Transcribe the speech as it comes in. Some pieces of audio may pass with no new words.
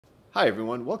Hi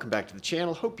everyone, welcome back to the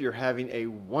channel. Hope you're having a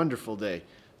wonderful day.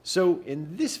 So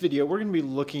in this video, we're going to be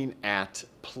looking at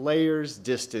players'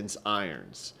 distance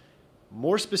irons.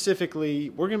 More specifically,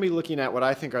 we're going to be looking at what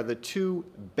I think are the two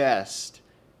best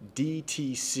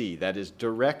DTC, that is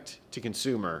direct to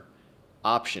consumer,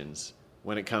 options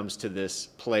when it comes to this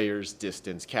players'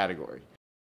 distance category.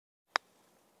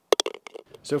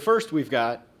 So first we've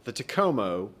got the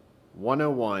Takomo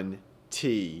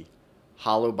 101T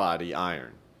hollow body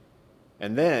iron.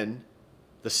 And then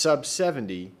the Sub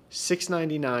 70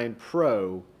 699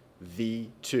 Pro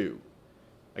V2.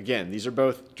 Again, these are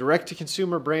both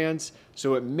direct-to-consumer brands,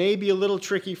 so it may be a little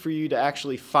tricky for you to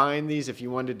actually find these if you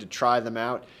wanted to try them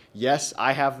out. Yes,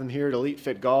 I have them here at Elite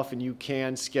Fit Golf, and you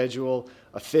can schedule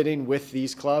a fitting with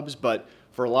these clubs, but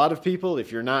for a lot of people,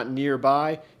 if you're not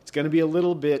nearby, it's going to be a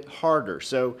little bit harder.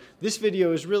 So this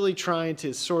video is really trying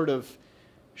to sort of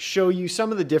show you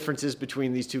some of the differences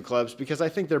between these two clubs because I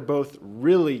think they're both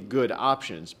really good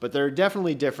options, but there are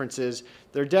definitely differences.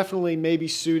 They're definitely maybe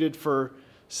suited for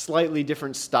slightly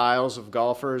different styles of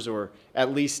golfers, or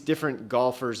at least different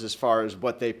golfers as far as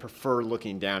what they prefer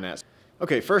looking down at.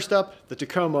 Okay, first up, the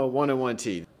Takomo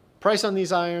 101T. Price on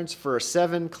these irons for a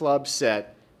 7 club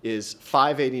set is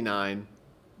 $589.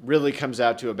 Really comes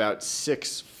out to about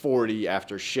 $640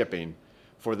 after shipping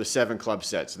for the 7 club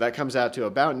set. So that comes out to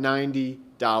about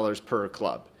 $90 per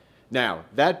club. Now,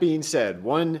 that being said,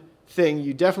 one thing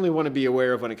you definitely want to be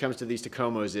aware of when it comes to these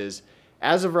Takomos is,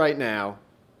 as of right now,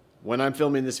 when I'm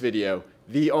filming this video,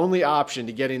 the only option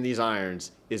to getting these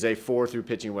irons is a 4 through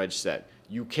pitching wedge set.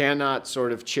 You cannot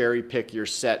sort of cherry pick your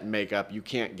set makeup. You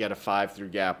can't get a 5 through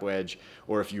gap wedge,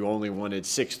 or if you only wanted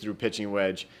 6 through pitching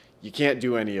wedge, you can't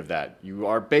do any of that. You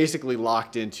are basically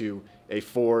locked into a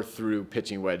 4 through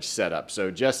pitching wedge setup. So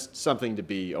just something to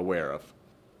be aware of.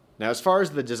 Now, as far as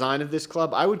the design of this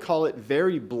club, I would call it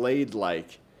very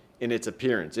blade-like in its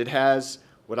appearance. It has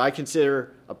what I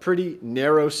consider a pretty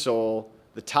narrow sole.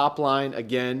 The top line,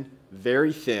 again,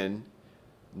 very thin,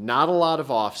 not a lot of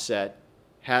offset,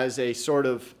 has a sort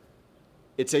of,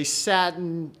 it's a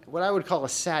satin, what I would call a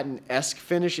satin-esque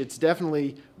finish. It's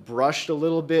definitely brushed a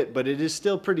little bit, but it is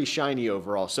still pretty shiny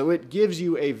overall. So it gives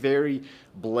you a very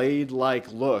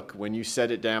blade-like look when you set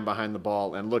it down behind the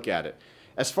ball and look at it.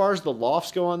 As far as the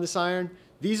lofts go on this iron,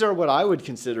 these are what I would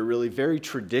consider really very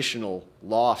traditional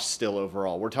lofts still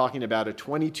overall. We're talking about a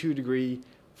 22-degree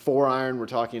 4 iron, we're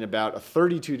talking about a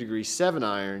 32-degree 7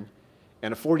 iron,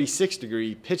 and a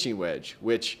 46-degree pitching wedge,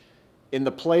 which in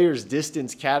the player's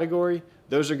distance category,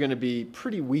 those are going to be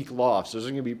pretty weak lofts. Those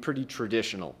are going to be pretty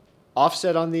traditional.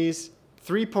 Offset on these,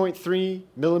 3.3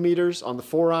 millimeters on the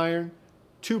 4 iron,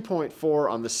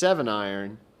 2.4 on the 7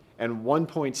 iron, and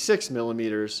 1.6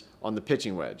 millimeters on the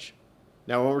pitching wedge.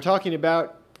 Now, when we're talking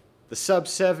about the Sub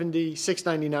 70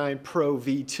 699 Pro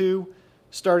V2,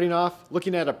 starting off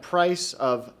looking at a price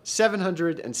of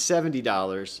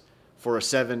 $770 for a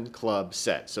 7 club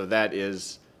set. So that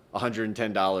is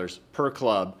 $110 per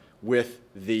club with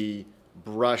the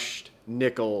brushed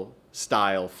nickel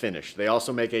style finish. They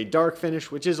also make a dark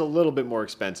finish, which is a little bit more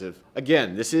expensive.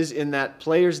 Again, this is in that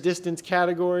player's distance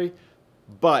category,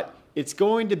 but it's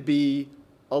going to be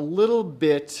a little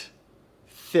bit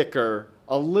thicker,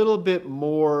 a little bit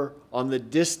more on the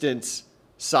distance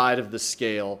side of the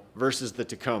scale versus the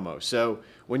Takomo. So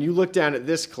when you look down at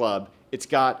this club, it's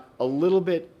got a little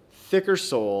bit thicker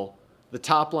sole. The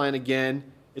top line, again,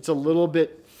 it's a little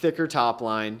bit thicker top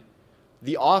line.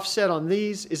 The offset on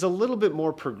these is a little bit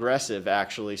more progressive,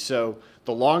 actually. So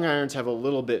the long irons have a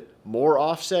little bit more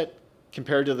offset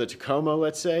compared to the Takomo,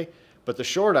 let's say, but the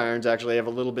short irons actually have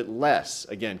a little bit less,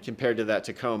 again, compared to that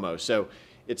Takomo. So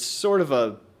it's sort of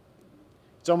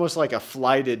it's almost like a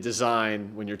flighted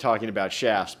design when you're talking about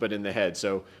shafts, but in the head.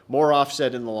 So more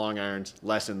offset in the long irons,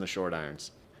 less in the short irons.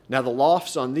 Now the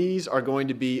lofts on these are going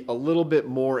to be a little bit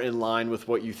more in line with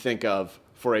what you think of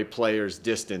for a player's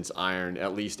distance iron,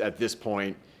 at least at this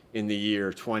point in the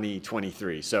year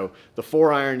 2023. So the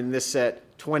 4 iron in this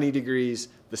set, 20 degrees,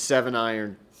 the 7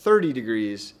 iron, 30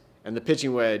 degrees, and the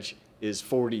pitching wedge is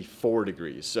 44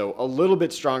 degrees. So a little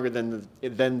bit stronger than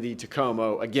the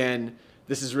Takomo. Again,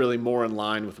 this is really more in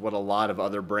line with what a lot of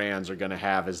other brands are going to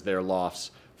have as their lofts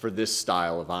for this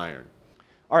style of iron.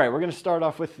 All right, we're going to start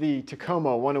off with the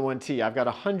Takomo 101T. I've got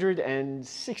a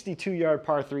 162-yard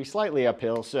par 3, slightly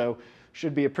uphill, so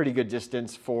should be a pretty good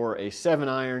distance for a 7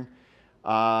 iron.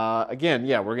 Again,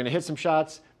 yeah, we're going to hit some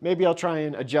shots. Maybe I'll try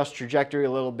and adjust trajectory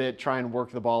a little bit, try and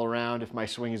work the ball around if my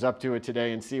swing is up to it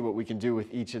today, and see what we can do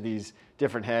with each of these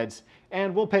different heads.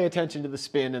 And we'll pay attention to the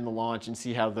spin and the launch and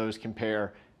see how those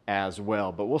compare as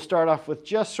well. But we'll start off with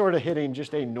just sort of hitting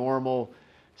just a normal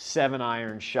 7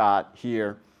 iron shot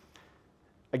here.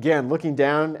 again, looking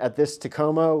down at this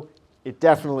Takomo, it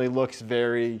definitely looks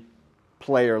very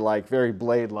player-like, very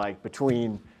blade-like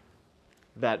between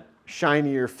that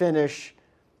shinier finish,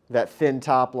 that thin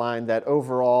top line, that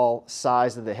overall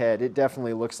size of the head. It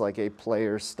definitely looks like a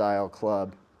player-style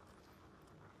club.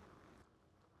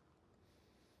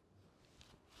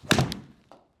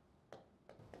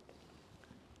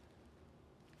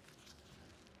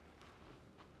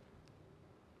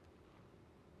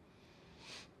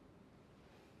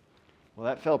 Well,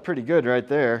 that felt pretty good right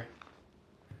there.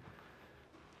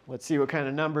 Let's see what kind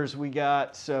of numbers we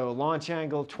got. So launch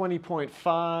angle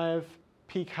 20.5,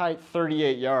 peak height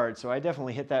 38 yards. So I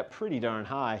definitely hit that pretty darn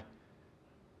high.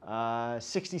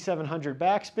 6,700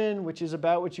 backspin, which is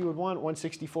about what you would want,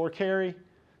 164 carry.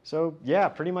 So yeah,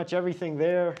 pretty much everything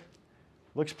there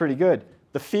looks pretty good.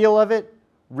 The feel of it,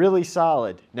 really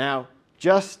solid. Now,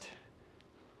 just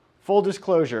full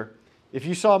disclosure, if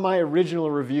you saw my original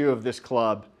review of this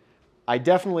club, I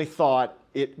definitely thought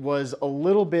it was a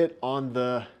little bit on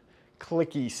the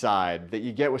clicky side that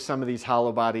you get with some of these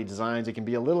hollow body designs. It can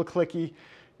be a little clicky,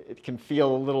 it can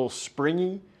feel a little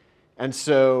springy. And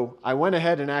so I went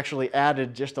ahead and actually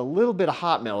added just a little bit of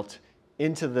hot melt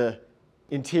into the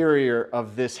interior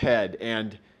of this head,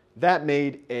 and that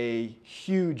made a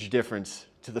huge difference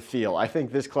to the feel. I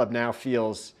think this club now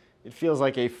feels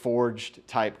like a forged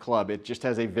type club. It just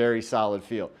has a very solid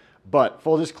feel. But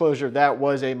full disclosure, that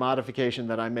was a modification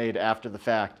that I made after the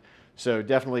fact. So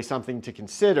definitely something to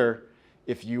consider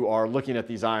if you are looking at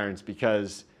these irons,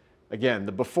 because again,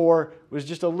 the before was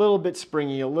just a little bit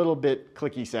springy, a little bit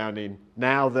clicky sounding.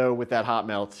 Now though, with that hot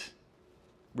melt,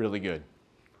 really good.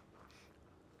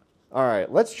 All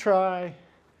right, let's try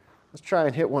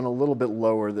and hit one a little bit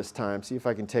lower this time. See if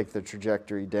I can take the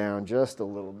trajectory down just a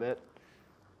little bit.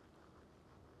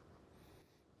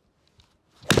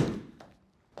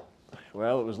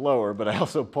 Well, it was lower, but I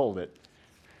also pulled it.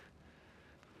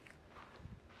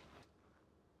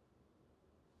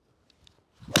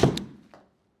 I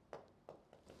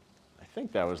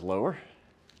think that was lower.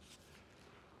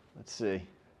 Let's see.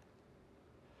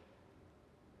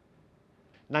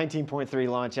 19.3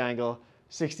 launch angle,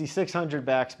 6,600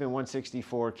 backspin,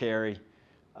 164 carry.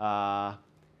 Yeah,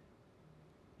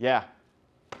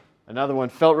 another one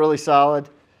felt really solid.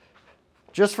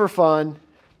 Just for fun,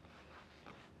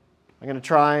 I'm going to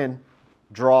try and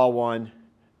draw one.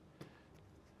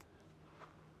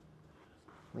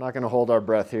 We're not going to hold our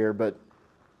breath here, but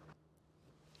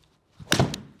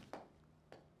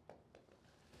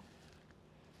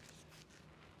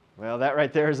well, that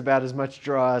right there is about as much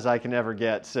draw as I can ever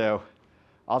get, so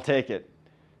I'll take it.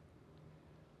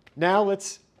 Now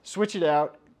let's switch it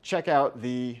out, check out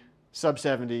the Sub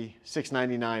 70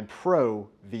 699 Pro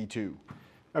V2.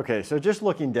 Okay, so just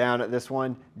looking down at this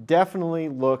one, definitely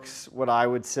looks what I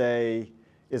would say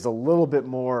is a little bit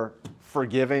more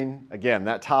forgiving. Again,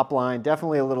 that top line,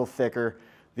 definitely a little thicker.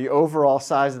 The overall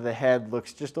size of the head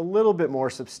looks just a little bit more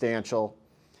substantial.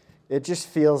 It just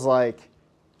feels like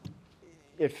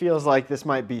this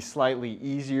might be slightly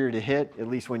easier to hit, at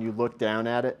least when you look down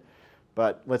at it.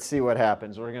 But let's see what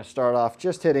happens. We're going to start off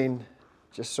just hitting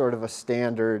just sort of a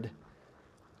standard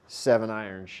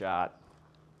 7-iron shot.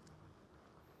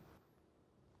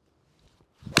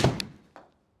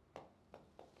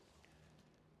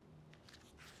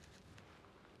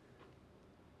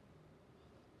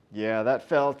 Yeah, that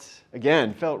felt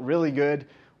really good.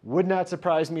 Would not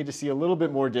surprise me to see a little bit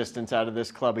more distance out of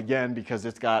this club again, because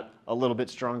it's got a little bit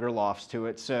stronger lofts to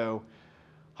it. So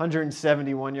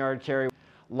 171 yard carry,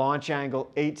 launch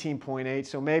angle 18.8,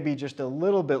 so maybe just a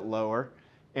little bit lower.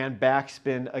 And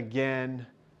backspin again,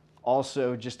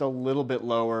 also just a little bit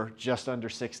lower, just under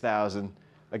 6,000.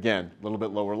 Again, a little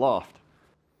bit lower loft.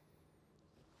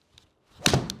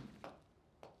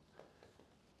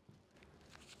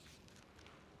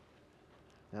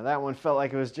 Now that one felt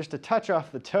like it was just a touch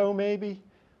off the toe maybe,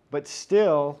 but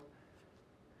still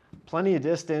plenty of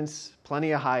distance,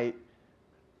 plenty of height.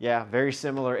 Yeah, very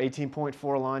similar,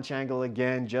 18.4 launch angle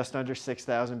again, just under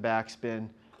 6,000 backspin.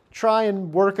 Try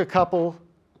and work a couple.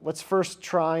 Let's first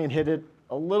try and hit it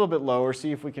a little bit lower,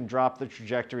 see if we can drop the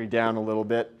trajectory down a little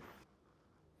bit.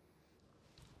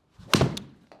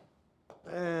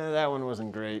 That one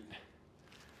wasn't great.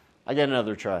 I get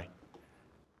another try.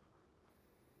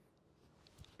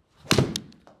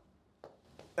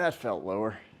 That felt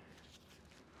lower.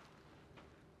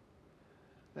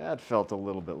 That felt a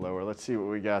little bit lower. Let's see what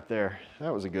we got there.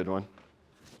 That was a good one.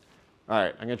 All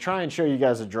right, I'm going to try and show you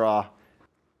guys a draw.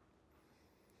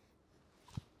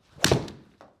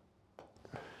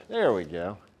 There we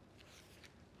go.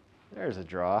 There's a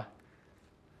draw.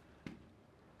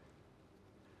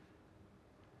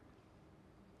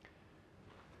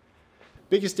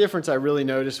 Biggest difference I really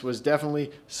noticed was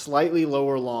definitely slightly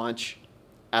lower launch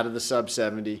out of the sub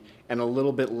 70 and a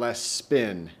little bit less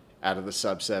spin out of the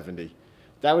sub 70.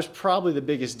 That was probably the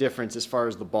biggest difference as far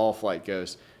as the ball flight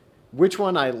goes. Which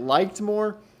one I liked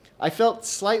more? I felt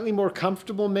slightly more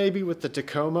comfortable maybe with the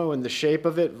Tacomo and the shape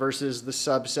of it versus the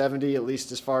sub 70, at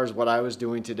least as far as what I was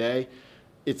doing today.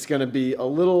 It's going to be a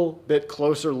little bit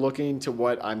closer looking to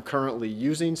what I'm currently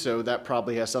using, so that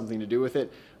probably has something to do with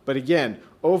it. But again,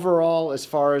 overall, as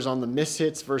far as on the miss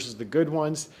hits versus the good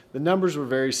ones, the numbers were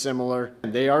very similar.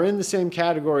 They are in the same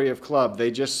category of club.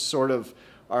 They just sort of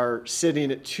are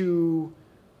sitting at two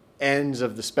ends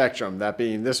of the spectrum. That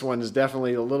being, this one is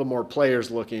definitely a little more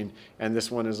players looking, and this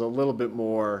one is a little bit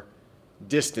more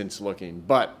distance looking.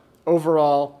 But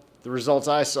overall, the results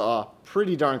I saw,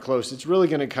 pretty darn close. It's really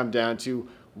going to come down to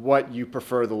what you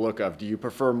prefer the look of. Do you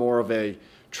prefer more of a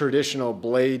traditional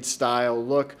blade style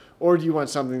look, or do you want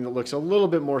something that looks a little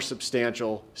bit more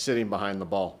substantial sitting behind the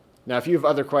ball? Now, if you have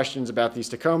other questions about these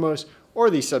Tacomos or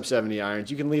these sub 70 irons,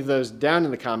 you can leave those down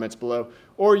in the comments below,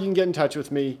 or you can get in touch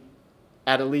with me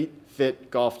at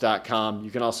elitefitgolf.com.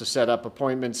 You can also set up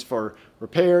appointments for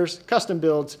repairs, custom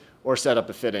builds, or set up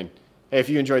a fitting. Hey, if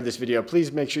you enjoyed this video,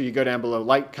 please make sure you go down below,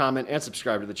 like, comment, and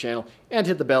subscribe to the channel, and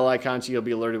hit the bell icon so you'll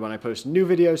be alerted when I post new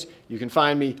videos. You can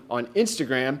find me on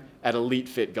Instagram at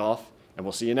EliteFitGolf, and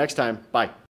we'll see you next time. Bye.